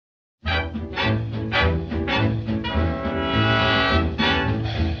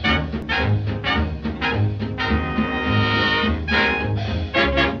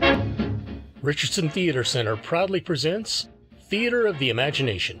Richardson Theatre Center proudly presents Theater of the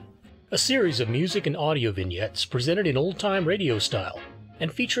Imagination, a series of music and audio vignettes presented in old-time radio style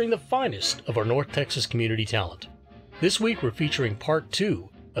and featuring the finest of our North Texas community talent. This week we're featuring part 2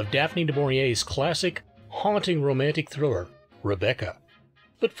 of Daphne du Maurier's classic, haunting romantic thriller, Rebecca.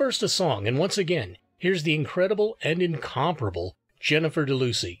 But first a song, and once again, here's the incredible and incomparable Jennifer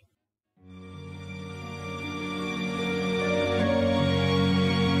DeLucy.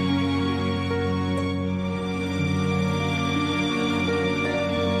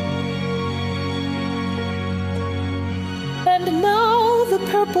 And now the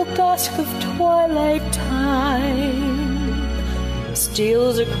purple dusk of twilight time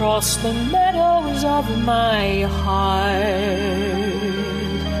steals across the meadows of my heart.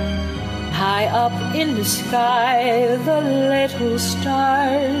 High up in the sky the little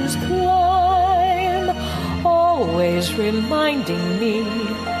stars climb, always reminding me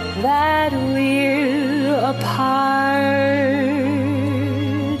that we're apart.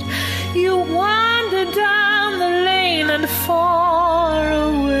 You wander down the lane and far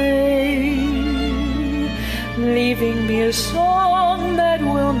away, leaving me a song that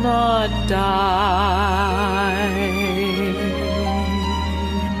will not die.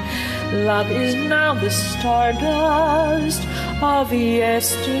 Love is now the stardust of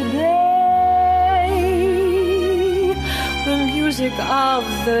yesterday, the music of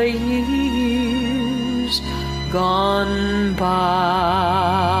the years gone by.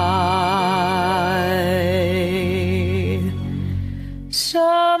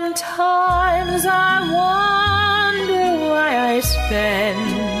 Sometimes I wonder why I spend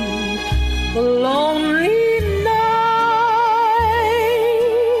the lonely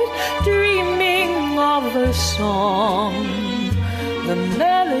the song, the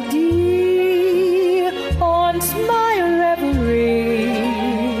melody haunts my reverie,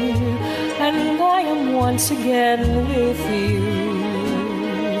 and I am once again with you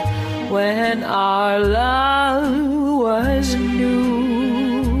when our love was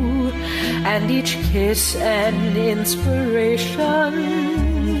new, and each kiss an inspiration.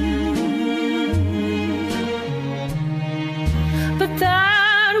 But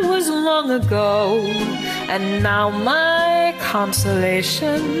that was long ago, and now my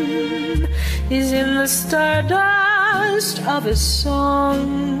consolation is in the stardust of a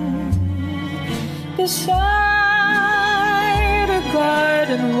song beside a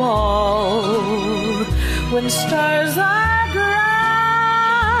garden wall. When stars are bright,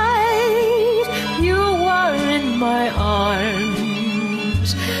 you are in my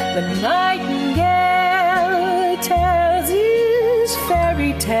arms. The nightingale tells his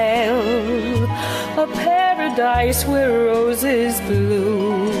fairy tale, a paradise where roses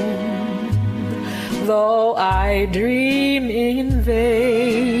bloom, though I dream in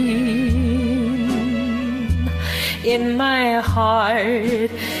vain. In my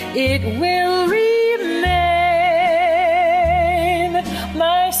heart it will remain,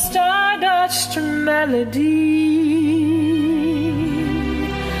 my stardust melody,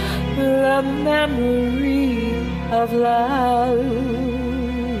 the memory of love.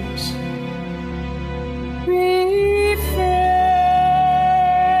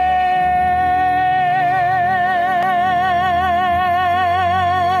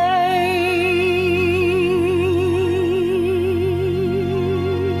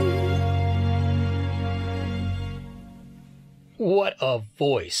 What a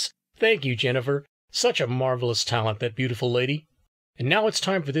voice! Thank you, Jennifer. Such a marvelous talent, that beautiful lady. And now it's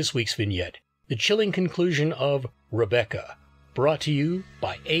time for this week's vignette, the chilling conclusion of Rebecca, brought to you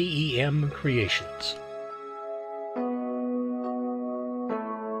by AEM Creations.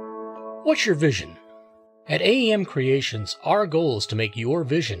 What's your vision? At AEM Creations, our goal is to make your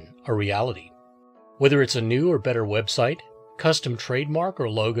vision a reality. Whether it's a new or better website, custom trademark or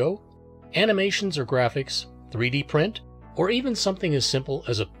logo, animations or graphics, 3D print, or even something as simple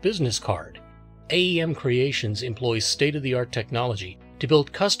as a business card, AEM Creations employs state-of-the-art technology to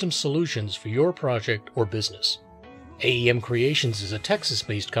build custom solutions for your project or business. AEM Creations is a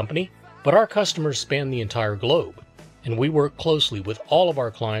Texas-based company, but our customers span the entire globe, and we work closely with all of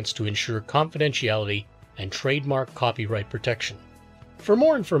our clients to ensure confidentiality and trademark copyright protection. For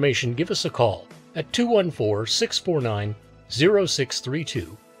more information, give us a call at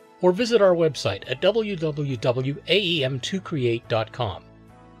 214-649-0632 or visit our website at www.aem2create.com.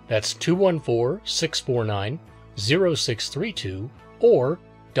 That's 214-649-0632 or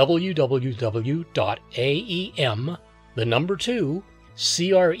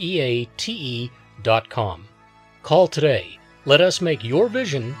www.aem2create.com. Call today. Let us make your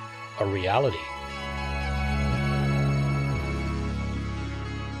vision a reality.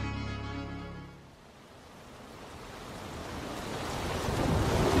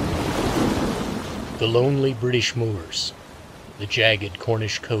 The lonely British moors, the jagged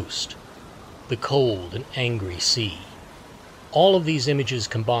Cornish coast, the cold and angry sea. All of these images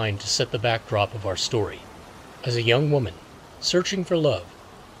combine to set the backdrop of our story, as a young woman, searching for love,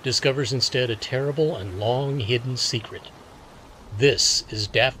 discovers instead a terrible and long-hidden secret. This is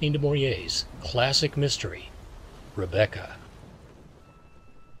Daphne du Maurier's classic mystery, Rebecca.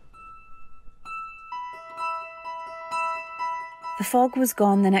 The fog was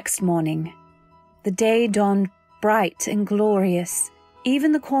gone the next morning. The day dawned bright and glorious.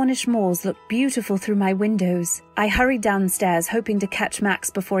 Even the Cornish moors looked beautiful through my windows. I hurried downstairs, hoping to catch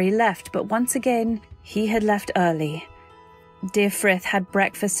Max before he left, but once again, he had left early. Dear Frith had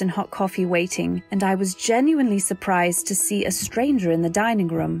breakfast and hot coffee waiting, and I was genuinely surprised to see a stranger in the dining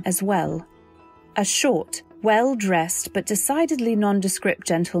room as well. A short, well-dressed but decidedly nondescript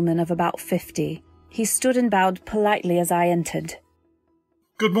gentleman of about 50. He stood and bowed politely as I entered.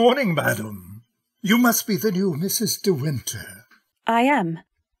 Good morning, madam. You must be the new Mrs. De Winter. I am.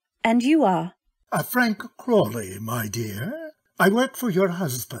 And you are? Frank Crawley, my dear. I work for your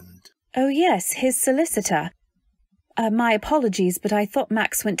husband. Oh yes, his solicitor. My apologies, but I thought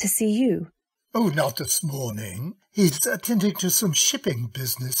Max went to see you. Oh, not this morning. He's attending to some shipping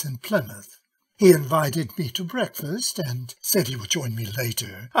business in Plymouth. He invited me to breakfast and said he would join me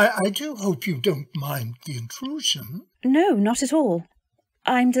later. I do hope you don't mind the intrusion. No, not at all.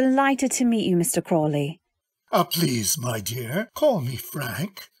 I'm delighted to meet you, Mr. Crawley. Please, my dear, call me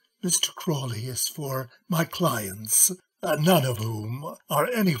Frank. Mr. Crawley is for my clients, none of whom are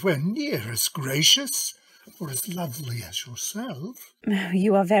anywhere near as gracious or as lovely as yourself.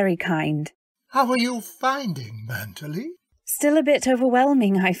 You are very kind. How are you finding Manderley? Still a bit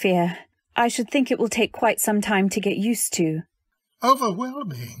overwhelming, I fear. I should think it will take quite some time to get used to.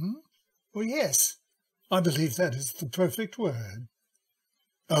 Overwhelming? Well, yes, I believe that is the perfect word.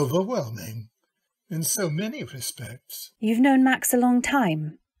 Overwhelming, in so many respects. You've known Max a long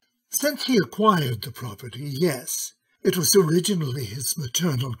time? Since he acquired the property, yes. It was originally his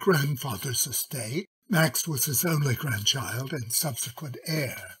maternal grandfather's estate. Max was his only grandchild and subsequent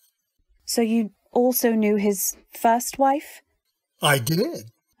heir. So you also knew his first wife? I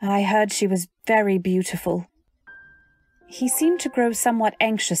did. I heard she was very beautiful. He seemed to grow somewhat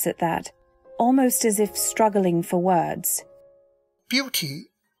anxious at that, almost as if struggling for words. Beauty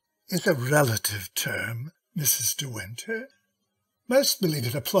is a relative term, Mrs. De Winter. Most believe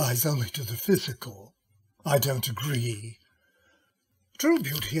it applies only to the physical. I don't agree. True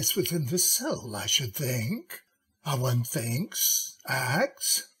beauty is within the soul, I should think. How one thinks,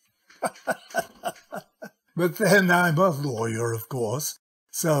 acts. But then I'm a lawyer, of course,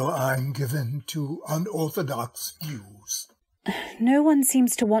 so I'm given to unorthodox views. No one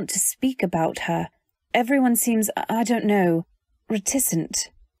seems to want to speak about her. Everyone seems, I don't know,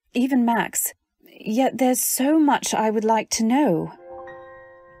 reticent. Even Max. Yet there's so much I would like to know.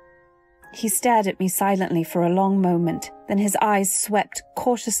 He stared at me silently for a long moment, then his eyes swept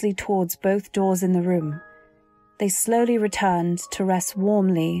cautiously towards both doors in the room. They slowly returned to rest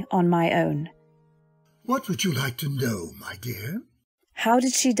warmly on my own. What would you like to know, my dear? How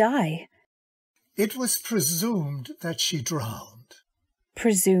did she die? It was presumed that she drowned.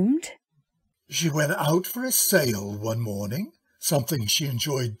 Presumed? She went out for a sail one morning, something she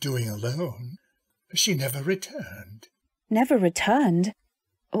enjoyed doing alone. She never returned. Never returned?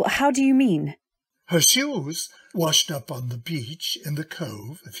 How do you mean? Her shoes washed up on the beach in the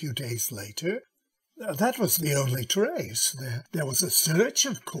cove a few days later. That was the only trace. There was a search,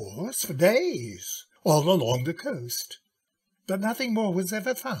 of course, for days, all along the coast. But nothing more was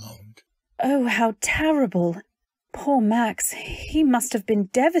ever found. Oh, how terrible. Poor Max. He must have been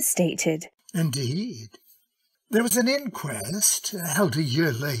devastated. Indeed. There was an inquest held a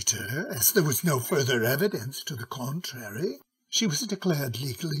year later, as there was no further evidence to the contrary. She was declared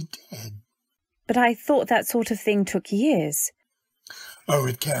legally dead. But I thought that sort of thing took years. Oh,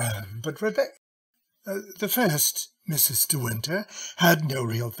 it can, but Rebecca, the first Mrs. De Winter had no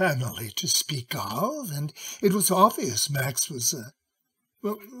real family to speak of, and it was obvious Max was,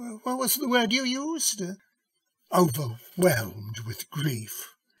 what was the word you used? Overwhelmed with grief.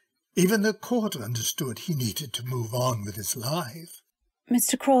 Even the court understood he needed to move on with his life.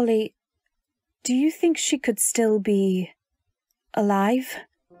 Mr. Crawley, do you think she could still be alive?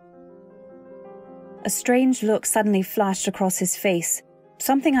 A strange look suddenly flashed across his face,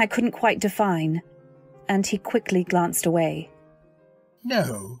 something I couldn't quite define, and he quickly glanced away.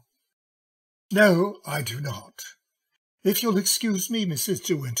 No. No, I do not. If you'll excuse me, Mrs.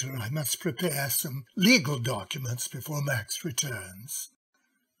 De Winter, I must prepare some legal documents before Max returns.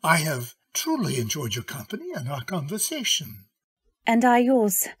 I have truly enjoyed your company and our conversation. And I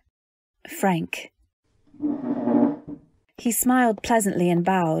yours, Frank. He smiled pleasantly and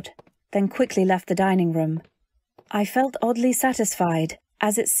bowed, then quickly left the dining room. I felt oddly satisfied,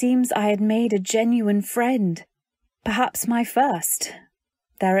 as it seems I had made a genuine friend. Perhaps my first,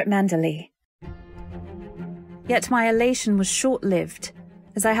 there at Manderley. Yet my elation was short-lived,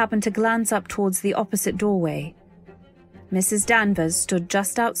 as I happened to glance up towards the opposite doorway. Mrs. Danvers stood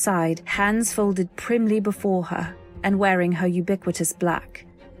just outside, hands folded primly before her, and wearing her ubiquitous black.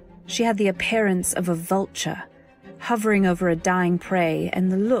 She had the appearance of a vulture, hovering over a dying prey,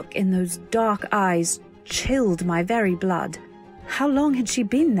 and the look in those dark eyes chilled my very blood. How long had she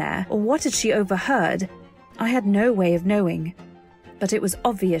been there, or what had she overheard? I had no way of knowing, but it was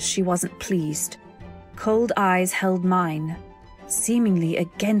obvious she wasn't pleased. Cold eyes held mine, seemingly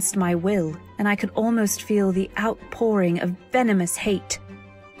against my will, and I could almost feel the outpouring of venomous hate.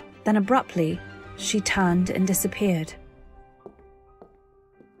 Then abruptly, she turned and disappeared.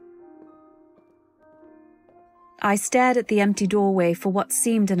 I stared at the empty doorway for what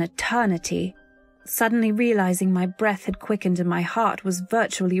seemed an eternity, suddenly realizing my breath had quickened and my heart was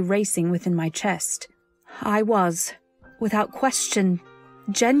virtually racing within my chest. I was, without question,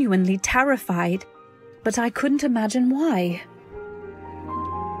 genuinely terrified, but I couldn't imagine why.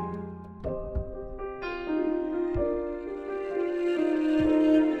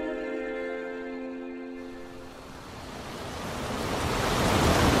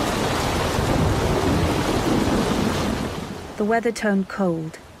 The weather turned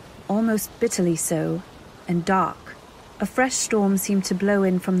cold, almost bitterly so, and dark. A fresh storm seemed to blow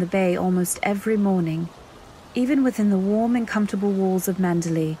in from the bay almost every morning. Even within the warm and comfortable walls of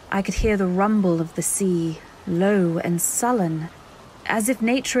Manderley, I could hear the rumble of the sea, low and sullen, as if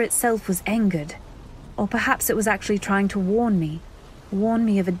nature itself was angered. Or perhaps it was actually trying to warn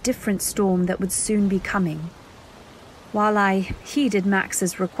me of a different storm that would soon be coming. While I heeded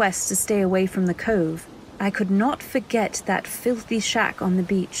Max's request to stay away from the cove, I could not forget that filthy shack on the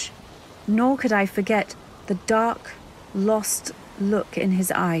beach, nor could I forget the dark, lost look in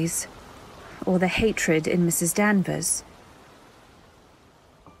his eyes, or the hatred in Mrs. Danvers.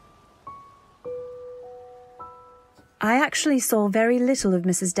 I actually saw very little of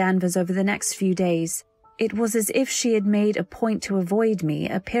Mrs. Danvers over the next few days. It was as if she had made a point to avoid me,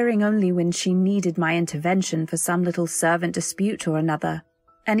 appearing only when she needed my intervention for some little servant dispute or another.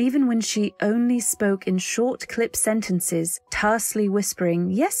 And even when she only spoke in short clipped sentences, tersely whispering,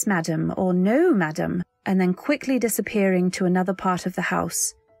 "Yes, madam," or "No, madam," and then quickly disappearing to another part of the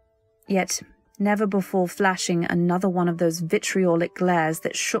house. Yet never before flashing another one of those vitriolic glares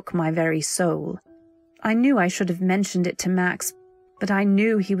that shook my very soul. I knew I should have mentioned it to Max, but I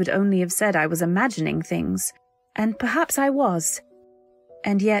knew he would only have said I was imagining things, and perhaps I was.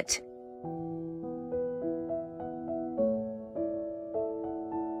 And yet...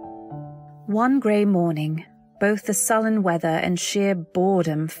 One grey morning, both the sullen weather and sheer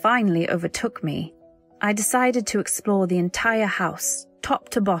boredom finally overtook me. I decided to explore the entire house, top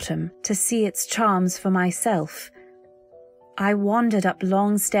to bottom, to see its charms for myself. I wandered up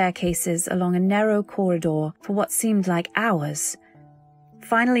long staircases along a narrow corridor for what seemed like hours,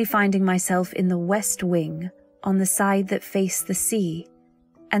 finally finding myself in the west wing, on the side that faced the sea,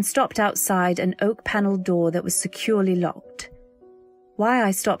 and stopped outside an oak-panelled door that was securely locked. Why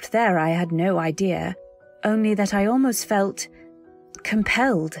I stopped there I had no idea, only that I almost felt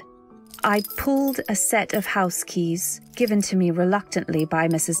compelled. I pulled a set of house keys, given to me reluctantly by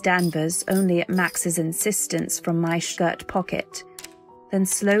Mrs. Danvers only at Max's insistence, from my skirt pocket, then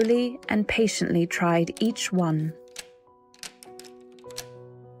slowly and patiently tried each one.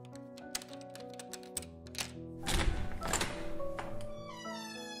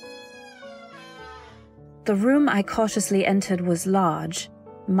 The room I cautiously entered was large,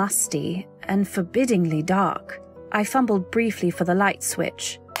 musty, and forbiddingly dark. I fumbled briefly for the light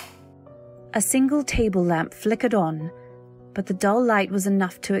switch. A single table lamp flickered on, but the dull light was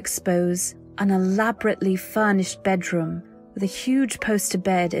enough to expose an elaborately furnished bedroom with a huge poster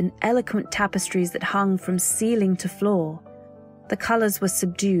bed and eloquent tapestries that hung from ceiling to floor. The colours were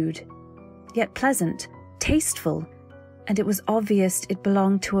subdued, yet pleasant, tasteful, and it was obvious it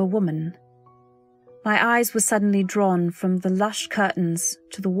belonged to a woman. My eyes were suddenly drawn from the lush curtains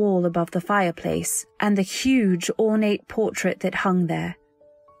to the wall above the fireplace and the huge, ornate portrait that hung there.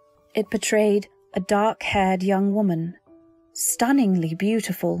 It portrayed a dark-haired young woman, stunningly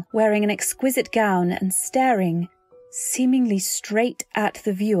beautiful, wearing an exquisite gown and staring, seemingly straight at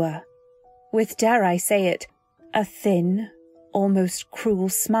the viewer, with, dare I say it, a thin, almost cruel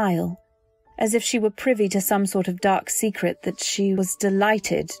smile, as if she were privy to some sort of dark secret that she was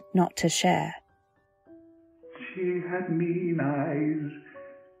delighted not to share. She had mean eyes,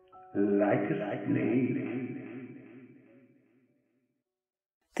 like a snake.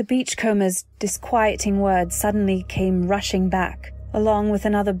 The beachcomber's disquieting words suddenly came rushing back, along with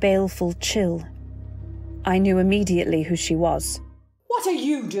another baleful chill. I knew immediately who she was. What are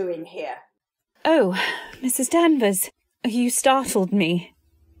you doing here? Oh, Mrs. Danvers, you startled me.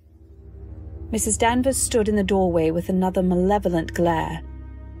 Mrs. Danvers stood in the doorway with another malevolent glare.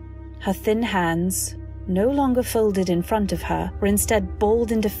 Her thin hands, no longer folded in front of her, were instead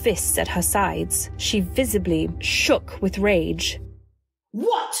balled into fists at her sides. She visibly shook with rage.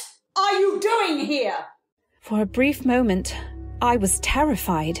 What are you doing here? For a brief moment, I was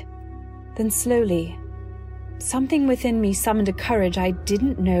terrified. Then slowly, something within me summoned a courage I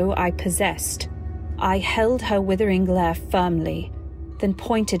didn't know I possessed. I held her withering glare firmly, then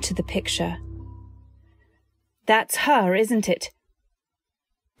pointed to the picture. That's her, isn't it?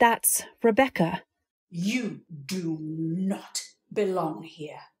 That's Rebecca. You do not belong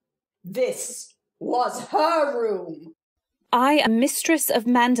here. This was her room. I am mistress of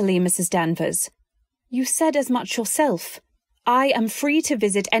Manderley, Mrs. Danvers. You said as much yourself. I am free to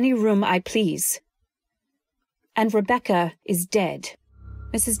visit any room I please. And Rebecca is dead.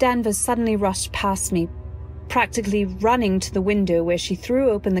 Mrs. Danvers suddenly rushed past me, practically running to the window where she threw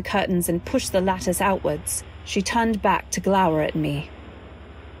open the curtains and pushed the lattice outwards. She turned back to glower at me.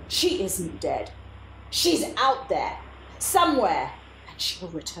 She isn't dead. She's out there, somewhere, and she'll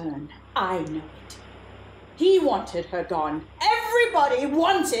return. I know it. He wanted her gone. Everybody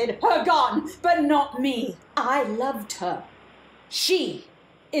wanted her gone, but not me. I loved her. She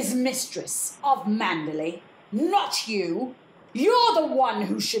is mistress of Manderley, not you. You're the one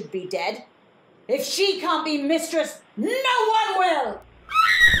who should be dead. If she can't be mistress, no one will!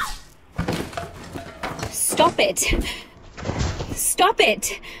 Stop it! Stop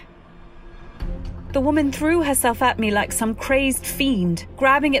it! The woman threw herself at me like some crazed fiend,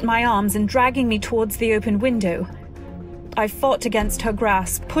 grabbing at my arms and dragging me towards the open window. I fought against her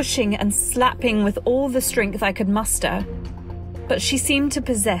grasp, pushing and slapping with all the strength I could muster. But she seemed to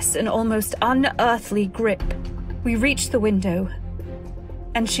possess an almost unearthly grip. We reached the window,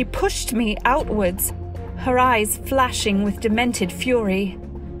 and she pushed me outwards, her eyes flashing with demented fury.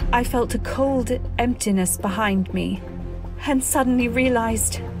 I felt a cold emptiness behind me, and suddenly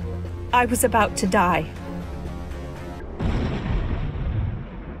realized I was about to die.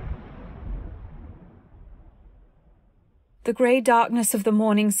 The grey darkness of the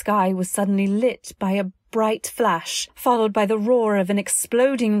morning sky was suddenly lit by a bright flash, followed by the roar of an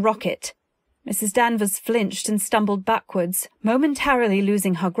exploding rocket. Mrs. Danvers flinched and stumbled backwards, momentarily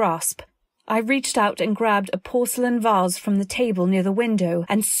losing her grasp. I reached out and grabbed a porcelain vase from the table near the window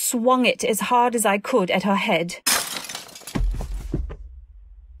and swung it as hard as I could at her head.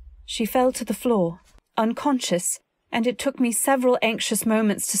 She fell to the floor, unconscious, and it took me several anxious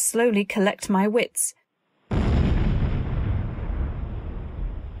moments to slowly collect my wits.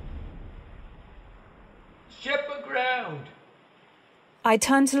 Ship aground! I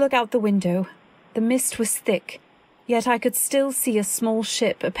turned to look out the window. The mist was thick, yet I could still see a small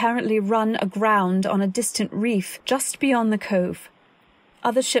ship apparently run aground on a distant reef just beyond the cove.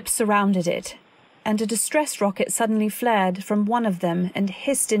 Other ships surrounded it, and a distress rocket suddenly flared from one of them and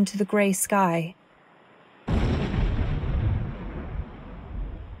hissed into the grey sky.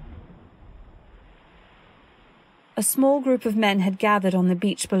 A small group of men had gathered on the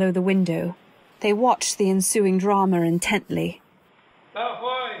beach below the window. They watched the ensuing drama intently.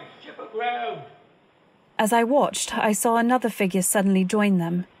 Ahoy! Ship aground! As I watched, I saw another figure suddenly join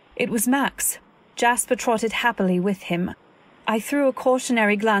them. It was Max. Jasper trotted happily with him. I threw a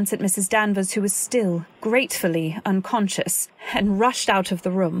cautionary glance at Mrs. Danvers, who was still, gratefully, unconscious, and rushed out of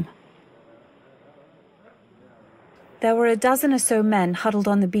the room. There were a dozen or so men huddled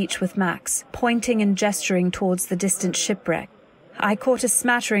on the beach with Max, pointing and gesturing towards the distant shipwreck. I caught a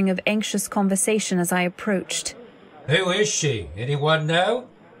smattering of anxious conversation as I approached. Who is she? Anyone know?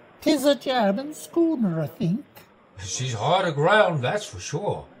 'Tis a German schooner, I think. She's hard aground, that's for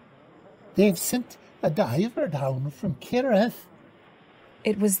sure. They've sent a diver down from Kirrith.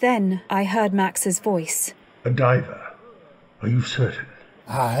 It was then I heard Max's voice. A diver? Are you certain?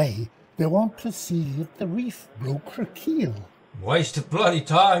 Aye, they want to see if the reef broke her keel. Waste of bloody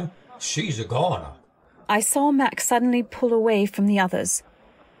time. She's a goner. I saw Max suddenly pull away from the others.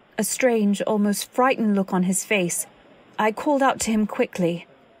 A strange, almost frightened look on his face. I called out to him quickly.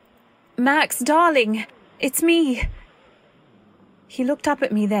 "Max, darling, it's me." He looked up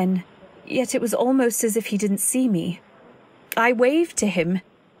at me then, yet it was almost as if he didn't see me. I waved to him.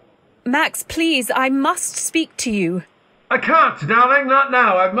 "Max, please, I must speak to you." I can't, darling, not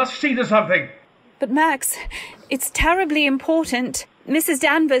now. I must see to something. "But Max, it's terribly important. Mrs.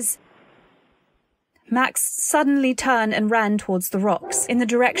 Danvers..." Max suddenly turned and ran towards the rocks, in the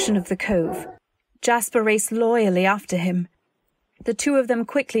direction of the cove. Jasper raced loyally after him. The two of them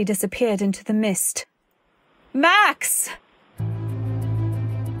quickly disappeared into the mist. Max!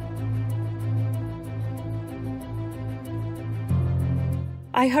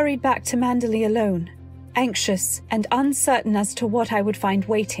 I hurried back to Manderley alone, anxious and uncertain as to what I would find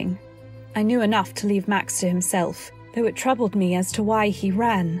waiting. I knew enough to leave Max to himself, though it troubled me as to why he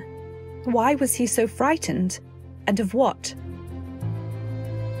ran. Why was he so frightened? And of what?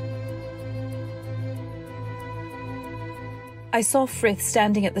 I saw Frith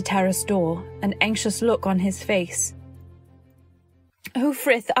standing at the terrace door, an anxious look on his face. "Oh,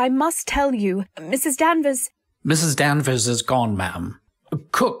 Frith, I must tell you, Mrs. Danvers—" "Mrs. Danvers is gone, ma'am.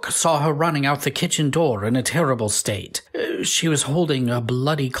 Cook saw her running out the kitchen door in a terrible state. She was holding a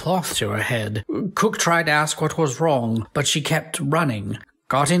bloody cloth to her head. Cook tried to ask what was wrong, but she kept running.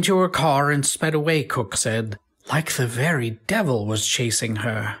 Got into her car and sped away, Cook said. Like the very devil was chasing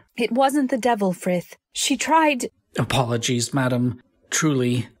her." "It wasn't the devil, Frith. She tried—" "Apologies, madam.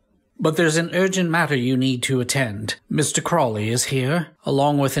 Truly. But there's an urgent matter you need to attend. Mr. Crawley is here,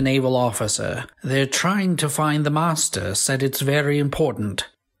 along with a naval officer. They're trying to find the master, said it's very important.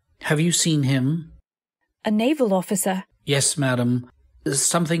 Have you seen him?" "A naval officer?" "Yes, madam.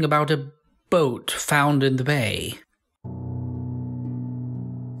 Something about a boat found in the bay."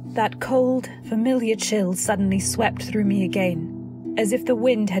 That cold, familiar chill suddenly swept through me again, as if the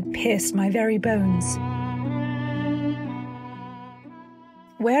wind had pierced my very bones.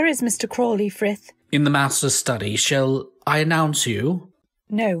 "Where is Mr. Crawley, Frith?" "In the master's study. Shall I announce you?"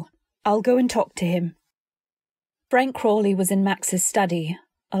 "No. I'll go and talk to him." Frank Crawley was in Max's study,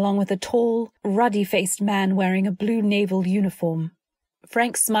 along with a tall, ruddy-faced man wearing a blue naval uniform.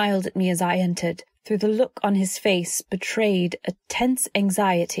 Frank smiled at me as I entered. Through the look on his face betrayed a tense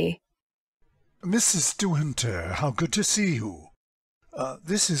anxiety. "Mrs. De Winter, how good to see you.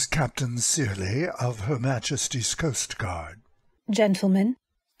 This is Captain Searley of Her Majesty's Coast Guard." "Gentlemen,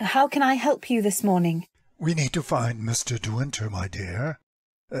 how can I help you this morning?" "We need to find Mr. De Winter, my dear.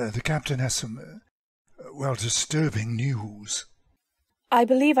 The captain has some, disturbing news." "I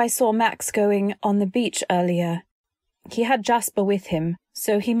believe I saw Max going on the beach earlier. He had Jasper with him,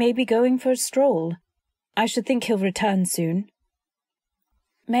 so he may be going for a stroll. I should think he'll return soon."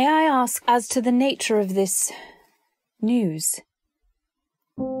 "May I ask as to the nature of this news?"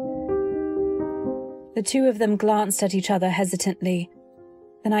 The two of them glanced at each other hesitantly.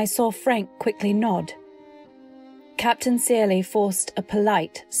 Then I saw Frank quickly nod. Captain Searley forced a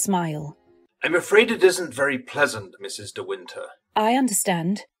polite smile. "I'm afraid it isn't very pleasant, Mrs. De Winter." "I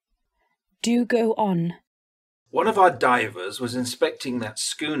understand. Do go on." "One of our divers was inspecting that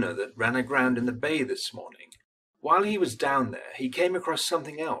schooner that ran aground in the bay this morning. While he was down there, he came across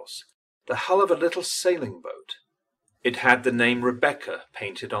something else, the hull of a little sailing boat. It had the name Rebecca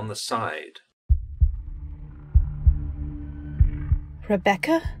painted on the side."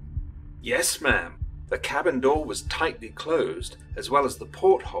 "Rebecca?" "Yes, ma'am. The cabin door was tightly closed, as well as the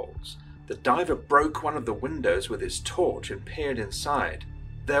portholes. The diver broke one of the windows with his torch and peered inside.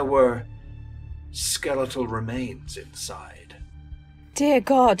 There were skeletal remains inside." Dear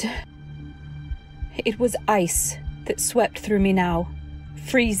God. It was ice that swept through me now,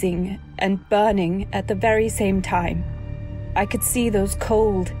 freezing and burning at the very same time. I could see those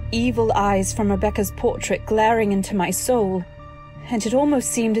cold, evil eyes from Rebecca's portrait glaring into my soul, and it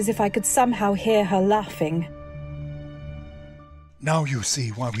almost seemed as if I could somehow hear her laughing. "Now you see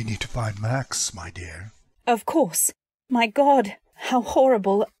why we need to find Max, my dear." "Of course. My God, how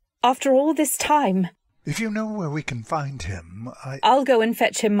horrible. After all this time." "If you know where we can find him, I'll go and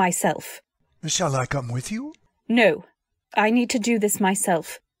fetch him myself." "Shall I come with you?" "No. I need to do this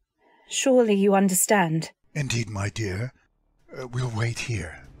myself. Surely you understand." "Indeed, my dear. We'll wait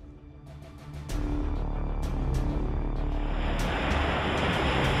here."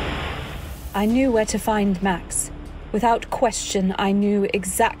 I knew where to find Max. Without question, I knew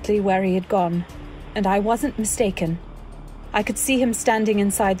exactly where he had gone, and I wasn't mistaken. I could see him standing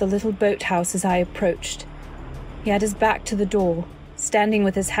inside the little boathouse as I approached. He had his back to the door, standing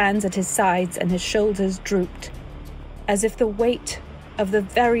with his hands at his sides and his shoulders drooped, as if the weight of the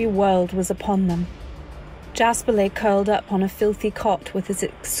very world was upon them. Jasper lay curled up on a filthy cot with his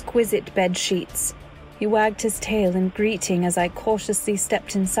exquisite bed sheets. He wagged his tail in greeting as I cautiously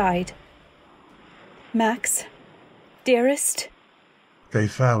stepped inside. "Max, dearest?" "They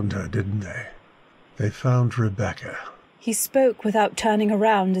found her, didn't they? They found Rebecca." He spoke without turning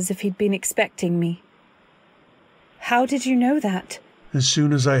around as if he'd been expecting me. "How did you know that?" "As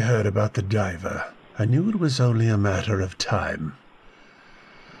soon as I heard about the diver, I knew it was only a matter of time.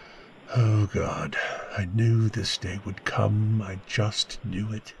 Oh, God, I knew this day would come. I just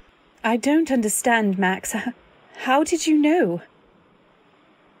knew it. I don't understand, Max. How did you know?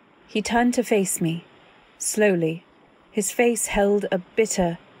 He turned to face me, slowly. His face held a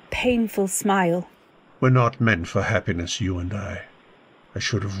bitter, painful smile. We're not meant for happiness, you and I. I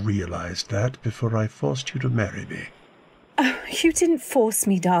should have realized that before I forced you to marry me. Oh, you didn't force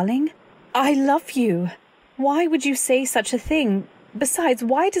me, darling. I love you. Why would you say such a thing? Besides,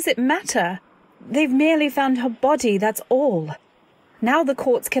 why does it matter? They've merely found her body, that's all. Now the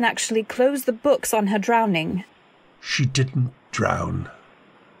courts can actually close the books on her drowning. She didn't drown.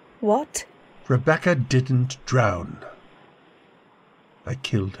 What? Rebecca didn't drown. I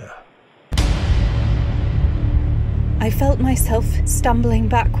killed her. I felt myself stumbling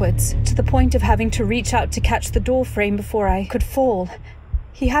backwards, to the point of having to reach out to catch the door frame before I could fall.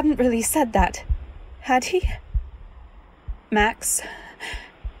 He hadn't really said that, had he? Max,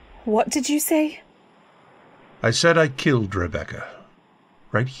 what did you say? I said I killed Rebecca.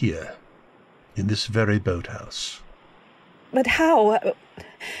 Right here. In this very boathouse. But how?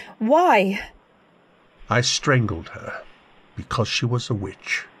 Why? I strangled her. Because she was a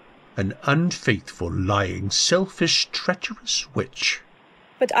witch. An unfaithful, lying, selfish, treacherous witch.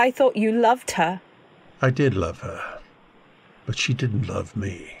 But I thought you loved her. I did love her. But she didn't love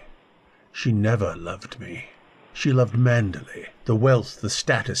me. She never loved me. She loved Manderley, the wealth, the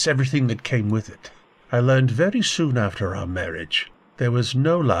status, everything that came with it. I learned very soon after our marriage there was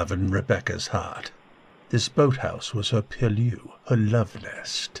no love in Rebecca's heart. This boathouse was her purlieu, her love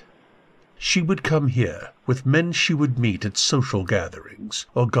nest. She would come here with men she would meet at social gatherings,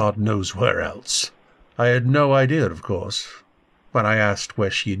 or God knows where else. I had no idea, of course. When I asked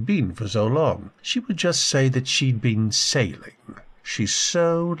where she had been for so long, she would just say that she'd been sailing. She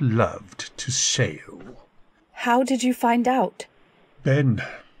so loved to sail. How did you find out? Ben.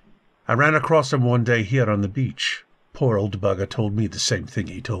 I ran across him one day here on the beach. Poor old bugger told me the same thing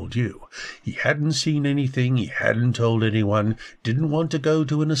he told you. He hadn't seen anything, he hadn't told anyone, didn't want to go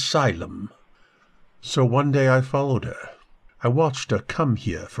to an asylum. So one day I followed her. I watched her come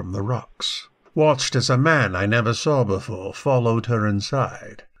here from the rocks. Watched as a man I never saw before followed her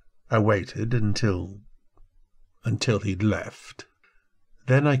inside. I waited until he'd left.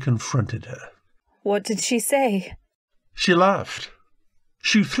 Then I confronted her. What did she say? She laughed.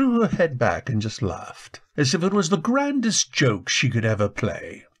 She threw her head back and just laughed, as if it was the grandest joke she could ever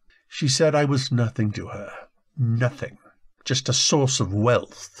play. She said I was nothing to her. Nothing. Just a source of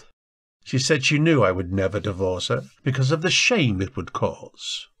wealth. She said she knew I would never divorce her because of the shame it would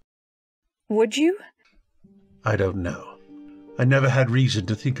cause. Would you? I don't know. I never had reason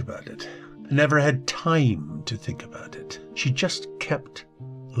to think about it. I never had time to think about it. She just kept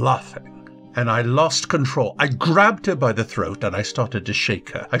laughing. And I lost control. I grabbed her by the throat and I started to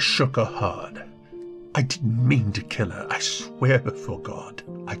shake her. I shook her hard. I didn't mean to kill her, I swear before God.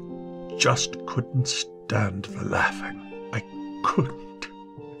 I just couldn't stand the laughing. I couldn't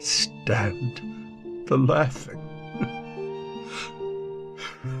stand the laughing.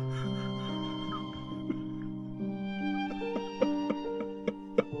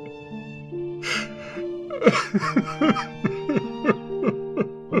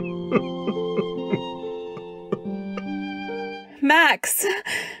 Max!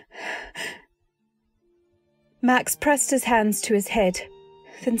 Max pressed his hands to his head,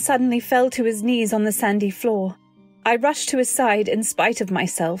 then suddenly fell to his knees on the sandy floor. I rushed to his side in spite of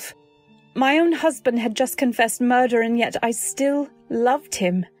myself. My own husband had just confessed murder, and yet I still loved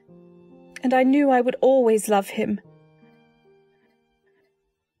him. And I knew I would always love him.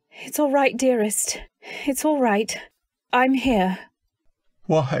 It's all right, dearest. It's all right. I'm here.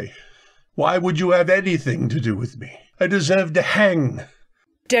 Why? Why would you have anything to do with me? I deserve to hang.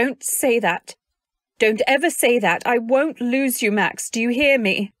 Don't say that. Don't ever say that. I won't lose you, Max. Do you hear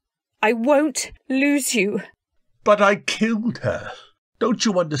me? I won't lose you. But I killed her. Don't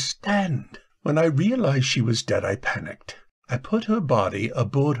you understand? When I realized she was dead, I panicked. I put her body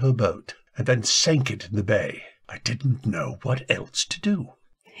aboard her boat and then sank it in the bay. I didn't know what else to do.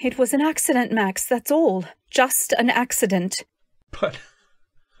 It was an accident, Max, that's all. Just an accident. But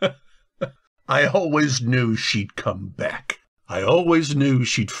I always knew she'd come back. I always knew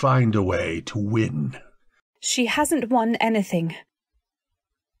she'd find a way to win. She hasn't won anything.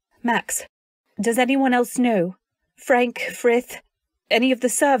 Max, does anyone else know? Frank, Frith, any of the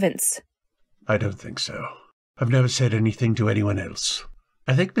servants? I don't think so. I've never said anything to anyone else.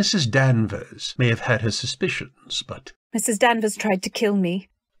 I think Mrs. Danvers may have had her suspicions, but... Mrs. Danvers tried to kill me.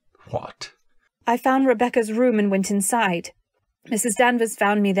 What? I found Rebecca's room and went inside. Mrs. Danvers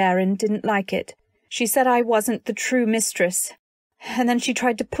found me there and didn't like it. She said I wasn't the true mistress. And then she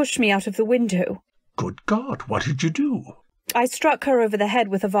tried to push me out of the window. Good God, what did you do? I struck her over the head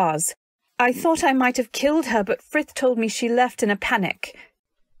with a vase. I thought I might have killed her, but Frith told me she left in a panic.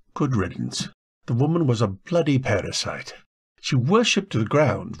 Good riddance. The woman was a bloody parasite. She worshipped the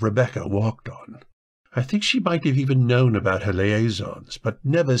ground Rebecca walked on. I think she might have even known about her liaisons, but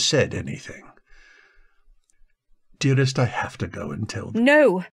never said anything. Dearest, I have to go and tell them.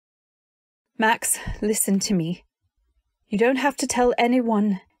 No! Max, listen to me. You don't have to tell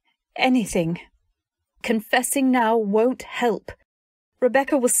anyone anything. Confessing now won't help.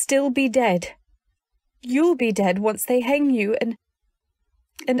 Rebecca will still be dead. You'll be dead once they hang you,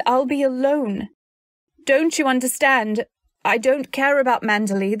 and I'll be alone. Don't you understand? I don't care about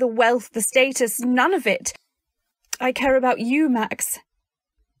Manderley, the wealth, the status, none of it. I care about you, Max.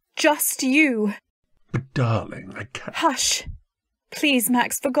 Just you. But, darling, I can't... Hush. Please,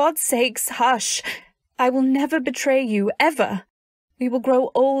 Max, for God's sakes, hush. I will never betray you, ever. We will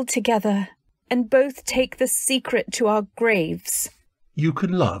grow old together, and both take the secret to our graves. You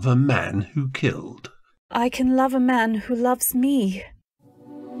can love a man who killed. I can love a man who loves me.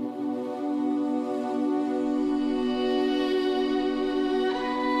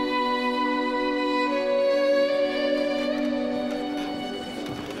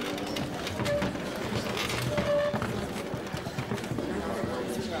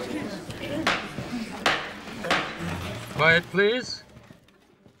 Quiet, please.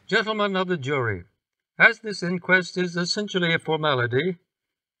 Gentlemen of the jury, as this inquest is essentially a formality,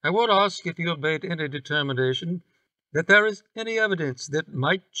 I would ask if you have made any determination that there is any evidence that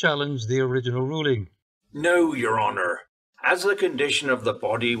might challenge the original ruling. No, Your Honour. As the condition of the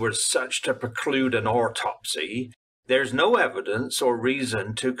body was such to preclude an autopsy, there's no evidence or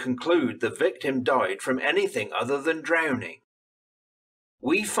reason to conclude the victim died from anything other than drowning.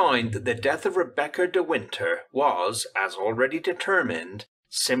 We find that the death of Rebecca de Winter was, as already determined,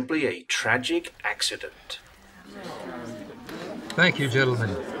 simply a tragic accident. Thank you,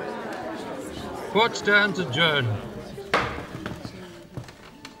 gentlemen. Court stands adjourned.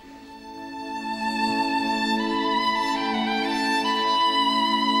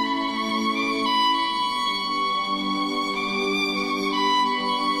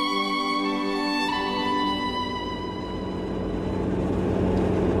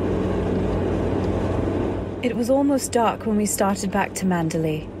 It was almost dark when we started back to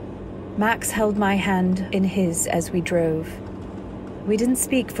Manderley. Max held my hand in his as we drove. We didn't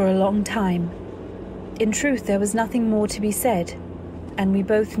speak for a long time. In truth, there was nothing more to be said, and we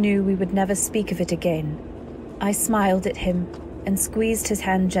both knew we would never speak of it again. I smiled at him and squeezed his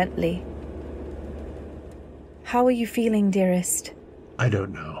hand gently. How are you feeling, dearest? I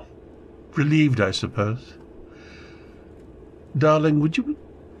don't know. Relieved, I suppose. Darling, would you...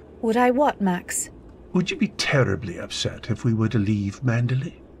 Would I what, Max? Would you be terribly upset if we were to leave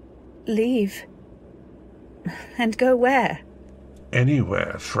Manderley? Leave? And go where?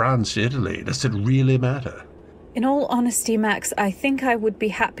 Anywhere. France, Italy. Does it really matter? In all honesty, Max, I think I would be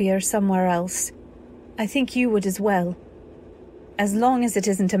happier somewhere else. I think you would as well. As long as it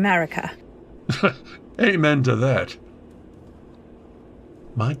isn't America. Amen to that.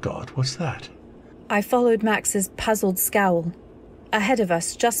 My God, what's that? I followed Max's puzzled scowl. Ahead of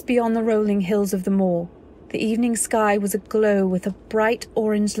us, just beyond the rolling hills of the moor, the evening sky was aglow with a bright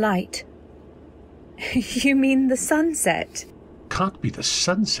orange light. You mean the sunset? Can't be the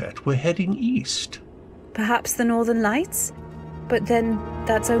sunset. We're heading east. Perhaps the northern lights? But then,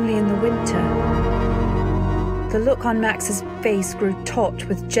 that's only in the winter. The look on Max's face grew taut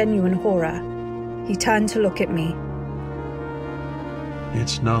with genuine horror. He turned to look at me.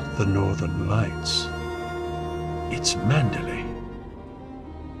 It's not the northern lights. It's Manderley.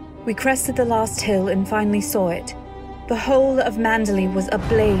 We crested the last hill and finally saw it. The whole of Manderley was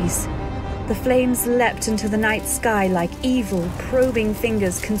ablaze. The flames leapt into the night sky like evil, probing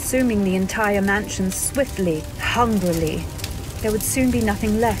fingers consuming the entire mansion swiftly, hungrily. There would soon be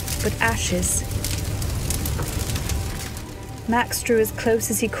nothing left but ashes. Max drew as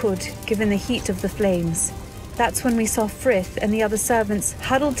close as he could, given the heat of the flames. That's when we saw Frith and the other servants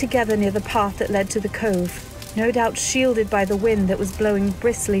huddled together near the path that led to the cove. No doubt shielded by the wind that was blowing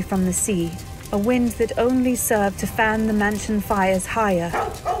briskly from the sea, a wind that only served to fan the mansion fires higher.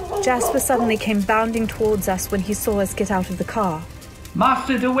 Jasper suddenly came bounding towards us when he saw us get out of the car.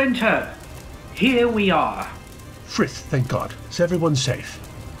 Master de Winter, here we are. Frith, thank God. Is everyone safe?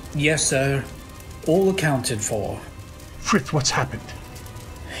 Yes, sir. All accounted for. Frith, what's happened?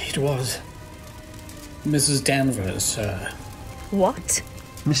 It was Mrs. Danvers, sir. What?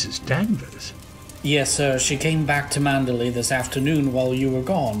 Mrs. Danvers? Yes, sir. She came back to Manderley this afternoon while you were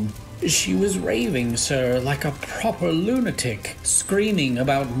gone. She was raving, sir, like a proper lunatic, screaming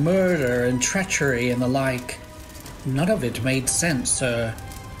about murder and treachery and the like. None of it made sense, sir.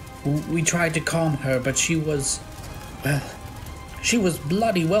 We tried to calm her, but she was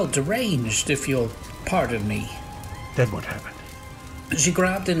bloody well deranged, if you'll pardon me. Then what happened? She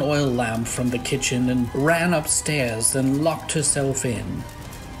grabbed an oil lamp from the kitchen and ran upstairs, then locked herself in.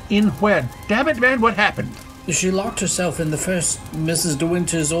 In where? Damn it, man, what happened? She locked herself in the first Mrs. De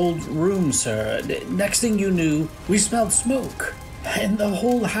Winter's old room, sir. Next thing you knew, we smelled smoke, and the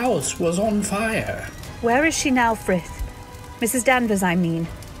whole house was on fire. Where is she now, Frith? Mrs. Danvers, I mean.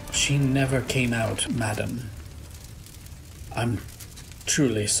 She never came out, madam. I'm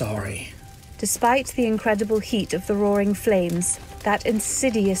truly sorry. Despite the incredible heat of the roaring flames, that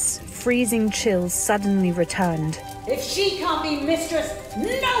insidious, freezing chill suddenly returned. If she can't be mistress,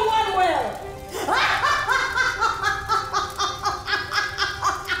 no one will!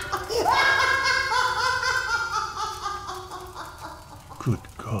 Good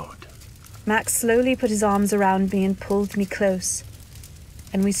God. Max slowly put his arms around me and pulled me close,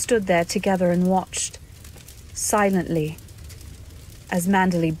 and we stood there together and watched, silently, as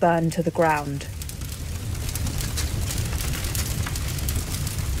Manderley burned to the ground.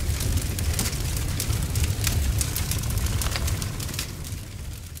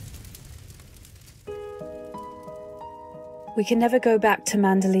 We can never go back to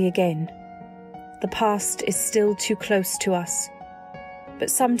Manderley again. The past is still too close to us. But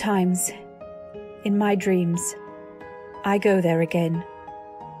sometimes, in my dreams, I go there again.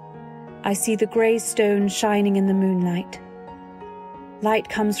 I see the grey stone shining in the moonlight. Light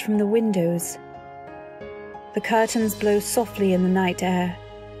comes from the windows. The curtains blow softly in the night air.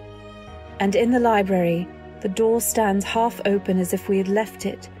 And in the library, the door stands half open as if we had left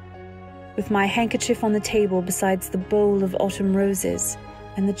it, with my handkerchief on the table besides the bowl of autumn roses,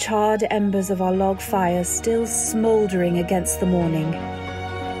 and the charred embers of our log fire still smouldering against the morning.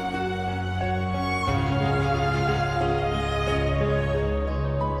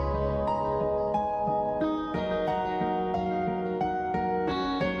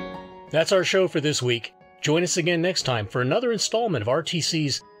 That's our show for this week. Join us again next time for another installment of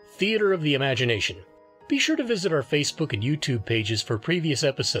RTC's Theater of the Imagination. Be sure to visit our Facebook and YouTube pages for previous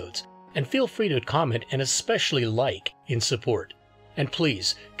episodes, and feel free to comment and especially like in support. And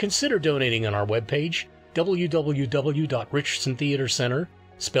please, consider donating on our webpage, www.richardsontheatrecentre,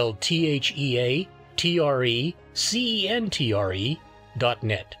 spelled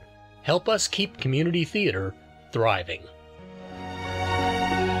TheatreCentre.net. Help us keep community theater thriving.